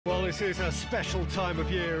this is a special time of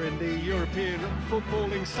year in the European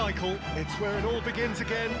footballing cycle. It's where it all begins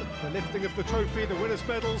again. The lifting of the trophy, the winners'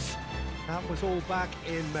 medals. That was all back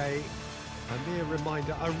in May. A mere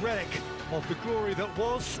reminder, a relic of the glory that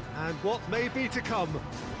was and what may be to come,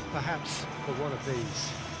 perhaps for one of these.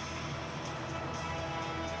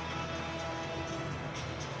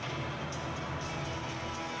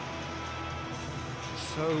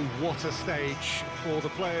 So what a stage for the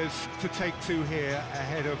players to take to here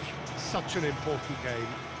ahead of such an important game.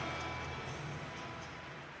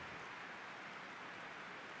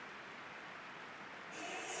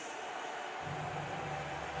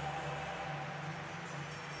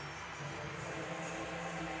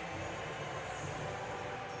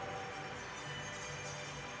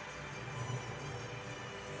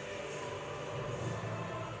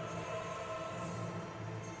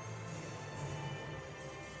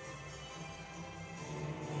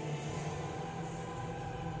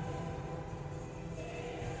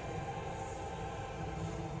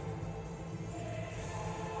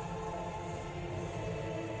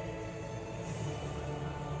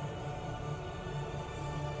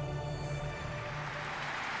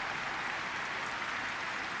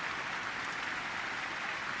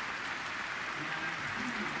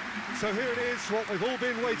 So here it is, what we've all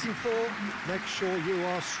been waiting for. Make sure you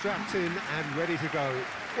are strapped in and ready to go.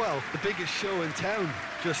 Well, the biggest show in town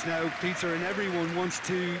just now, Peter, and everyone wants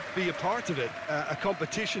to be a part of it. A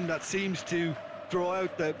competition that seems to draw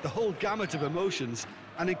out the whole gamut of emotions.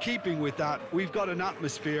 And in keeping with that, we've got an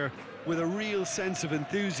atmosphere with a real sense of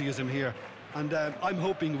enthusiasm here. And I'm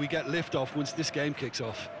hoping we get lift-off once this game kicks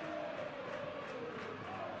off.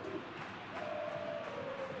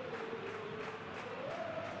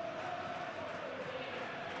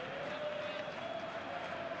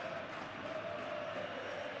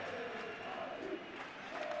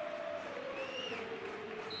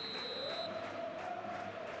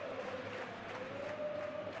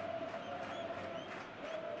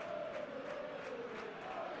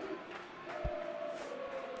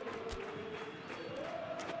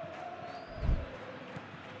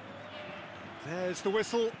 There's the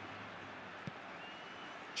whistle.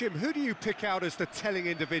 Jim, who do you pick out as the telling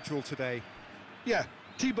individual today? Yeah,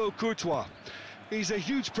 Thibaut Courtois. He's a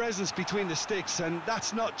huge presence between the sticks, and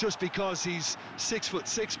that's not just because he's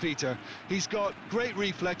 6'6", Peter. He's got great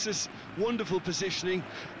reflexes, wonderful positioning,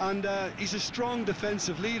 and he's a strong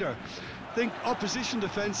defensive leader. I think opposition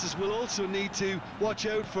defences will also need to watch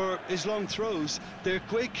out for his long throws. They're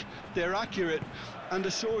quick, they're accurate, and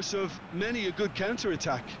a source of many a good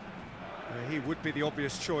counter-attack. He would be the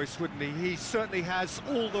obvious choice, wouldn't he? He certainly has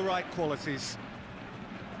all the right qualities.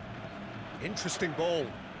 Interesting ball.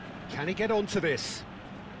 Can he get onto this?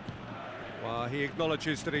 Well, he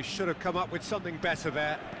acknowledges that he should have come up with something better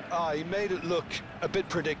there. He made it look a bit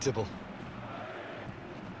predictable.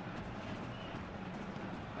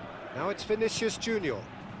 Now it's Vinicius Junior.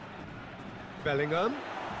 Bellingham.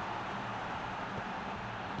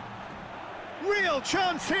 Real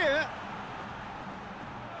chance here!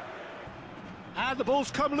 And the ball's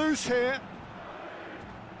come loose here.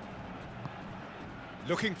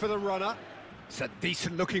 Looking for the runner. It's a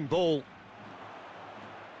decent-looking ball.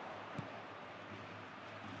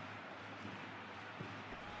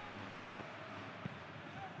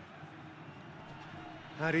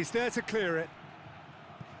 And he's there to clear it.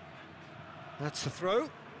 That's the throw.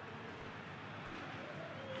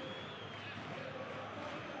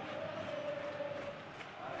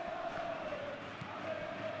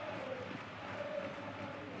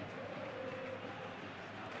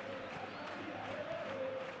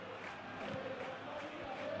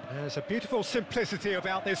 There's a beautiful simplicity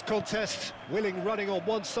about this contest. Willing running on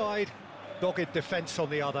one side, dogged defence on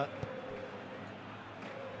the other.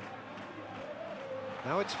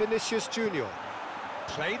 Now it's Vinicius Junior.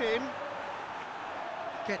 Played in.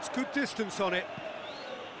 Gets good distance on it.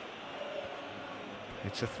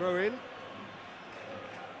 It's a throw-in.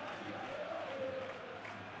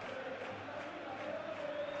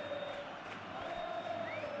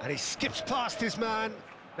 And he skips past his man.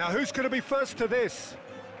 Now who's going to be first to this?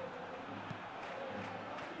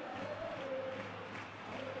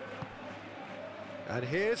 And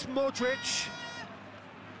here's Modric.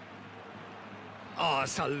 Oh,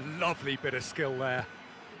 it's a lovely bit of skill there.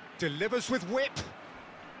 Delivers with whip.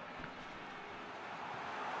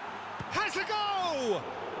 Has a go!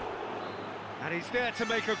 And he's there to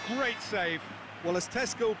make a great save. Well, as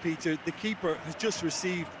Tesco, Peter, the keeper has just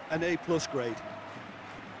received an A+ grade.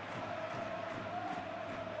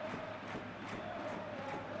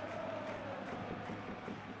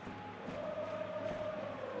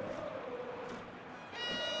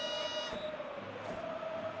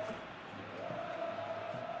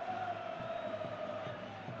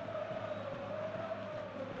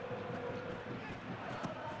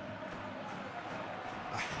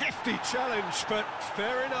 Nasty challenge, but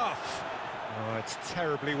fair enough. Oh, it's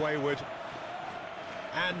terribly wayward.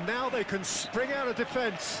 And now they can spring out of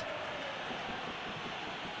defence.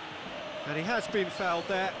 And he has been fouled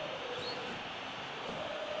there.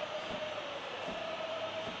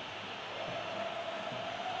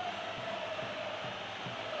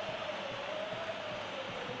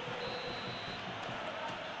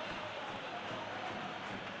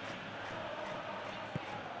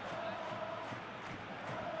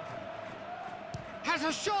 Has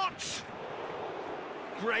a shot!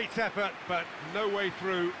 Great effort, but no way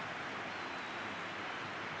through.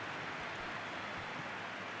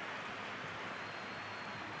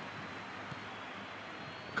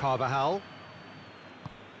 Carvajal.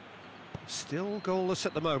 Still goalless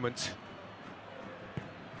at the moment.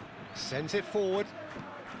 Sends it forward.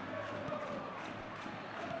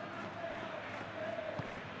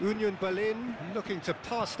 Union Berlin looking to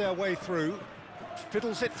pass their way through.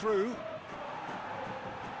 Fiddles it through.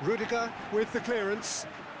 Rudiger with the clearance.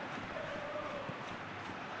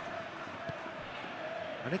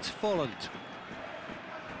 And it's Volland.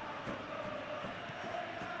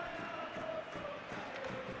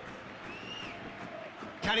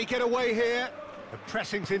 Can he get away here? The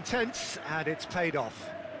pressing's intense and it's paid off.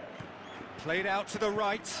 Played out to the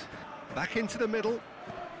right, back into the middle.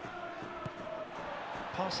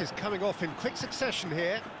 Passes coming off in quick succession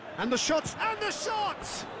here. And the shots, and the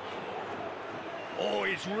shots! Oh,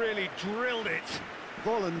 he's really drilled it.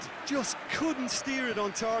 Volland just couldn't steer it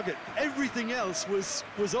on target. Everything else was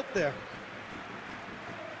up there.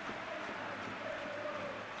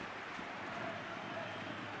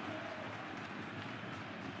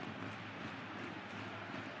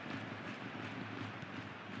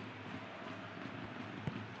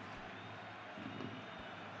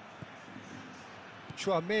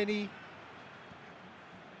 Chouameni.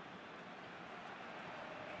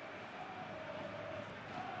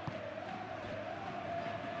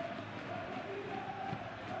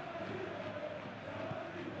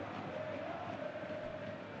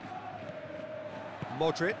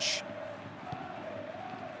 Modric.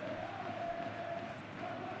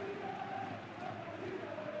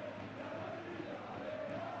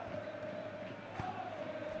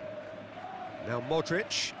 Now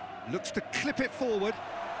Modric looks to clip it forward.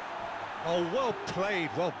 Oh, well played,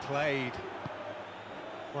 well played.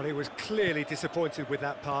 Well, he was clearly disappointed with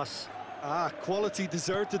that pass. Quality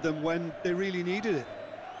deserted them when they really needed it.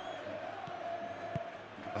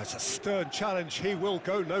 That's a stern challenge. He will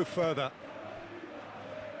go no further.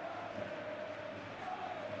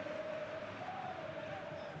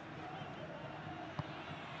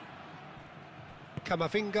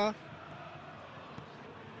 Camavinga.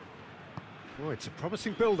 Oh, it's a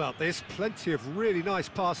promising build-up, this. Plenty of really nice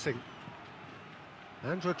passing.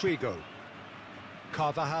 And Rodrigo.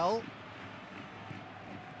 Carvajal.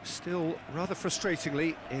 Still, rather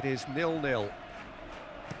frustratingly, it is 0-0.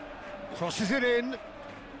 Crosses it in.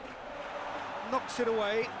 Knocks it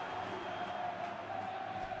away.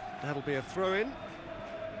 That'll be a throw-in.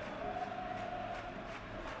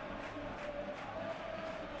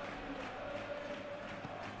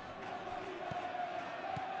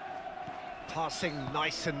 Passing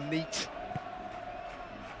nice and neat.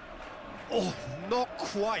 Oh, not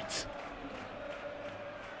quite.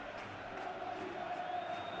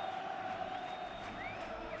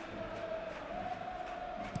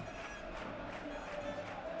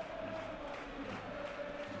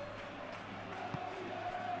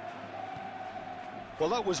 Well,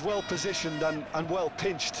 that was well positioned and well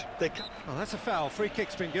pinched. Oh, that's a foul. Free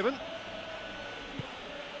kick's been given.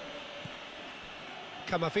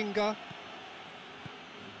 Camavinga.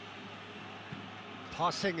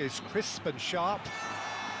 Passing is crisp and sharp.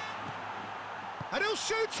 And he'll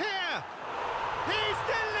shoot here! He's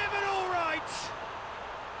delivered all right!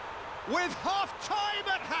 With half-time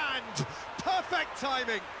at hand! Perfect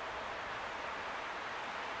timing!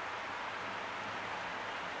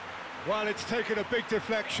 Well, it's taken a big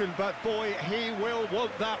deflection, but boy, he will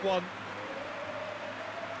want that one.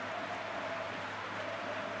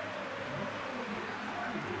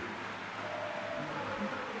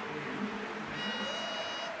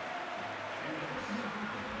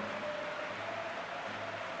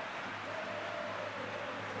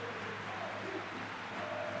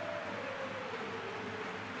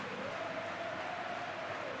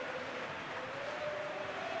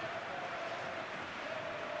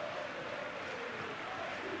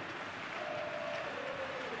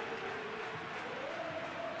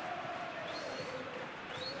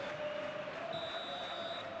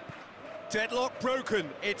 Deadlock broken,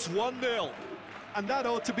 it's 1-0. And that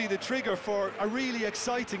ought to be the trigger for a really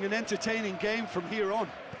exciting and entertaining game from here on.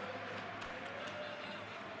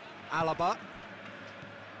 Alaba.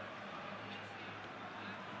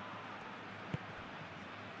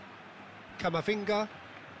 Camavinga.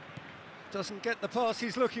 Doesn't get the pass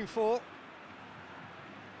he's looking for.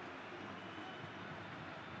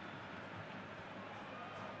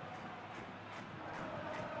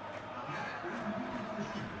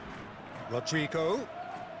 Rodrigo.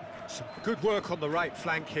 Some good work on the right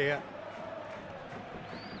flank here.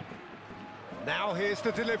 Now here's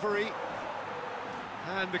the delivery.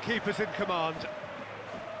 And the keeper's in command.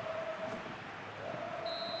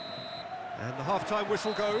 And the half-time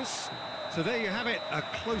whistle goes. So there you have it, a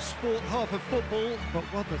close-fought half of football, but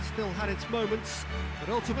one that still had its moments, but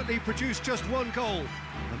ultimately produced just one goal.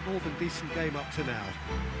 A more than decent game up to now.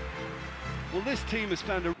 Well, this team has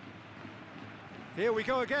found a... Here we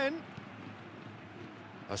go again.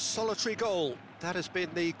 A solitary goal, that has been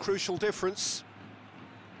the crucial difference.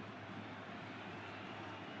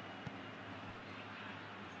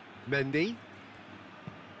 Mendy.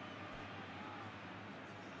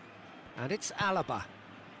 And it's Alaba.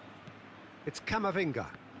 It's Camavinga.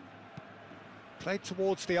 Played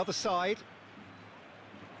towards the other side.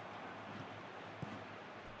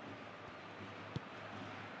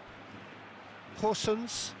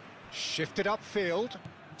 Parsons. Shifted upfield.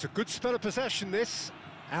 It's a good spell of possession, this.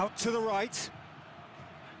 Out to the right.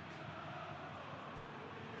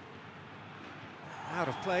 Out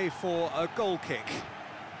of play for a goal kick.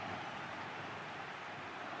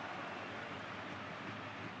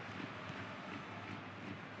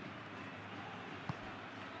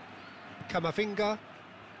 Camavinga.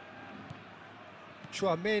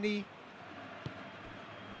 Tchouaméni.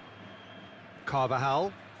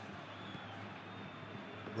 Carvajal.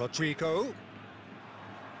 Rodrigo.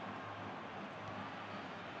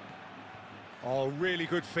 Oh, really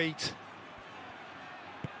good feet.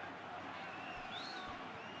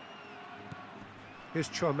 Here's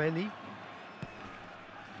Tchouaméni.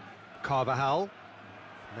 Carvajal.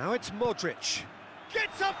 Now it's Modric.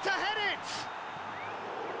 Gets up to head it!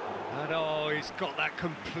 And oh, he's got that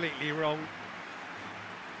completely wrong.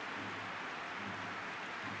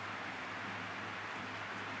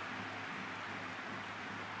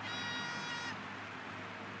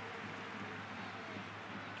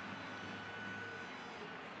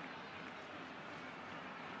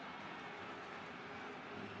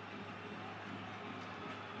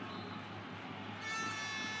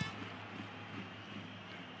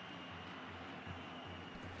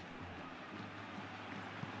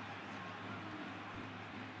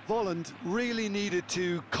 Volland really needed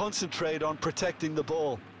to concentrate on protecting the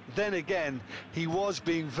ball. Then again, he was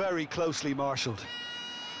being very closely marshalled.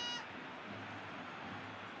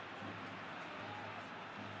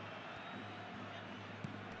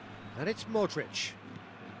 And it's Modric.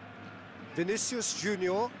 Vinicius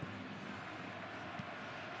Junior.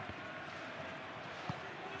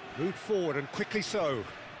 Moved forward and quickly so.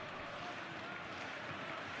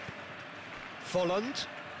 Volland.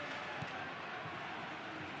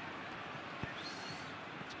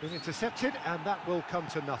 Been intercepted, and that will come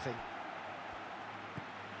to nothing.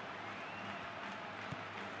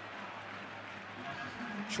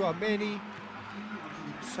 Tchouaméni.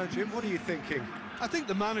 So, Jim, what are you thinking? I think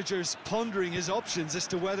the manager's pondering his options as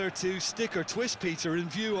to whether to stick or twist Peter in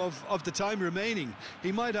view of the time remaining.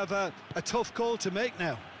 He might have a tough call to make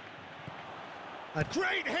now. A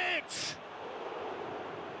great hit!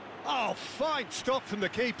 Oh, fine stop from the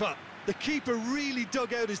keeper. The keeper really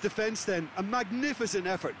dug out his defence then. A magnificent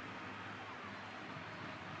effort.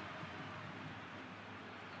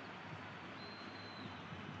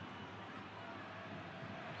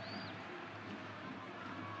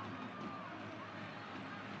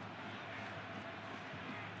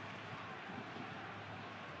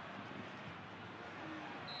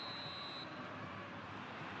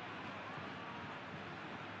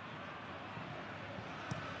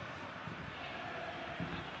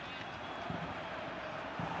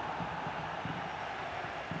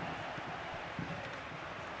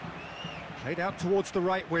 Played out towards the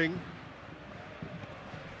right wing.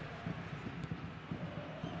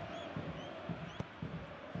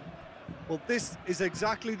 Well, this is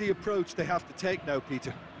exactly the approach they have to take now,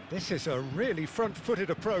 Peter. This is a really front-footed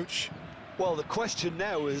approach. Well, the question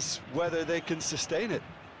now is whether they can sustain it.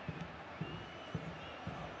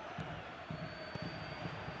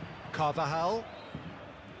 Carvajal.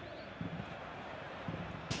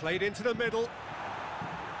 Played into the middle.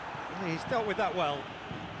 He's dealt with that well.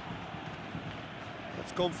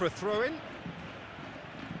 It's gone for a throw-in.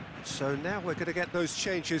 So now we're going to get those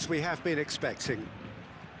changes we have been expecting.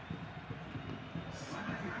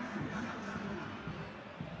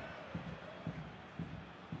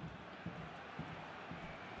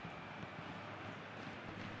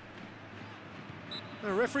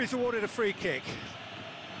 The referee's awarded a free kick.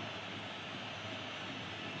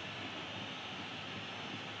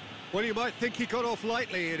 Well, you might think he got off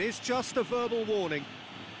lightly. It is just a verbal warning.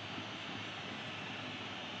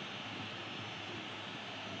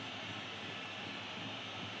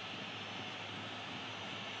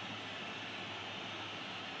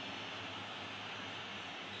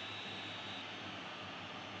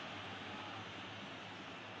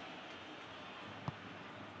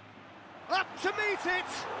 Up to meet it!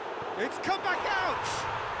 It's come back out!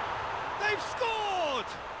 They've scored!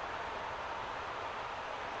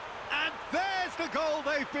 And there's the goal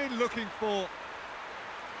they've been looking for.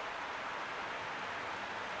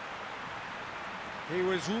 He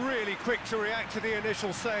was really quick to react to the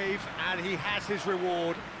initial save, and he has his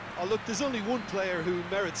reward. Oh, look, there's only one player who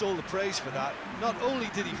merits all the praise for that. Not only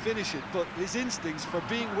did he finish it, but his instincts for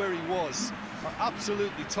being where he was are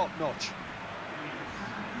absolutely top-notch.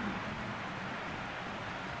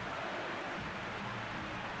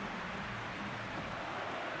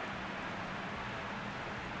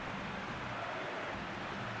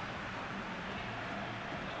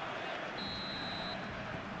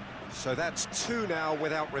 So that's two now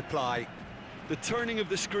without reply. The turning of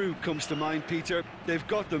the screw comes to mind, Peter. They've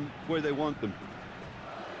got them where they want them.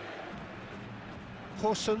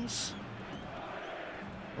 Horsens.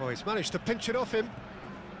 Oh, he's managed to pinch it off him.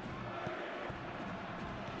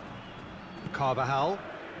 Carvajal.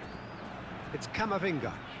 It's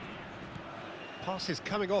Camavinga. Pass is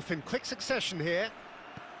coming off in quick succession here.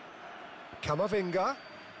 Camavinga.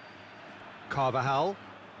 Carvajal.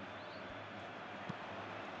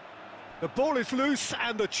 The ball is loose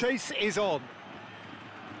and the chase is on.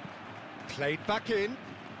 Played back in.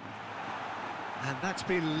 And that's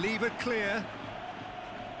been levered clear.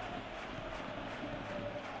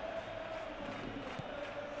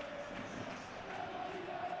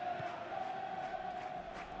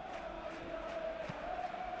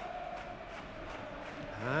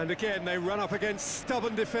 And again, they run up against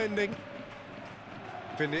stubborn defending.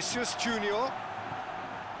 Vinicius Junior.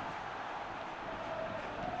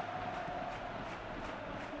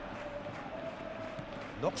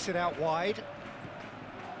 Knocks it out wide.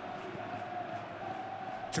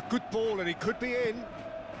 It's a good ball and he could be in.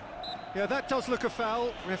 Yeah, that does look a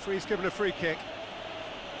foul. Referee's given a free kick.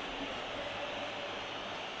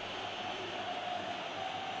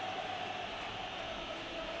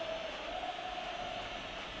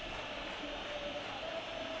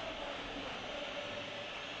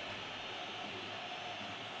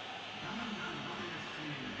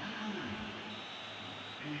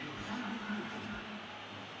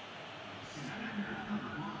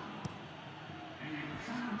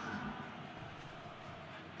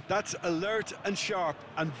 That's alert and sharp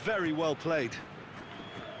and very well played.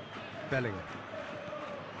 Bellingham.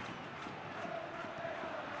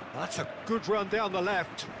 That's a good run down the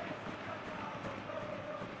left.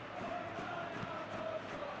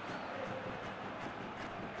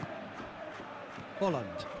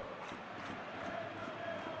 Holland.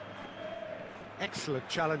 Excellent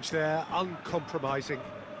challenge there, uncompromising.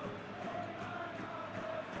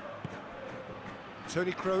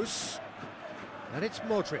 Toni Kroos. And it's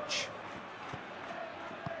Modric.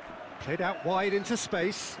 Played out wide into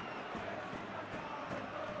space.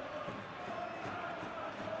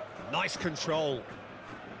 Nice control.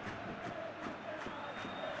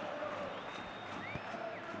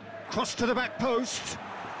 Cross to the back post.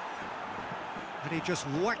 And he just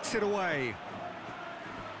whacks it away.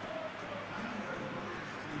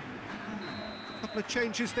 Couple of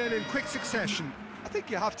changes then in quick succession. I think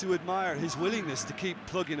you have to admire his willingness to keep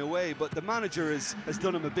plugging away, but the manager has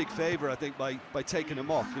done him a big favour, I think, by taking him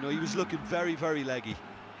off. You know, he was looking very, very leggy.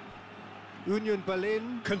 Union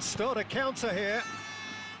Berlin can start a counter here.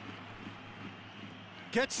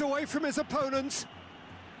 Gets away from his opponent.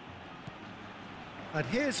 And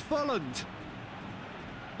here's Volland.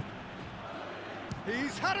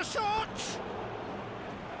 He's had a shot!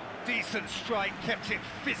 Decent strike, kept it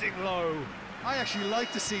fizzing low. I actually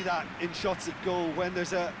like to see that in shots at goal when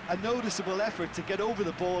there's a noticeable effort to get over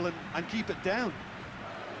the ball and keep it down.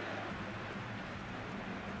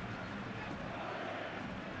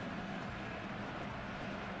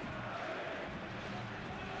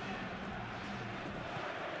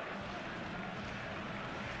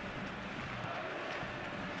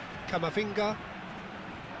 Camavinga.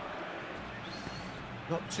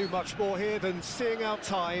 Not too much more here than seeing out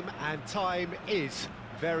time, and time is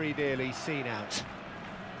very nearly seen out.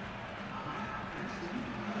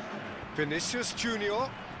 Vinicius Junior.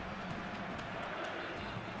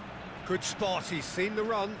 Good spot, he's seen the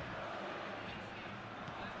run.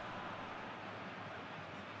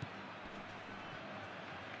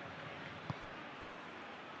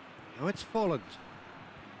 Now it's Folland.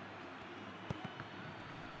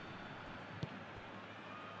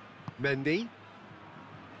 Mendy.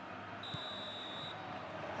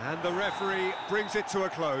 And the referee brings it to a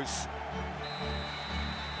close.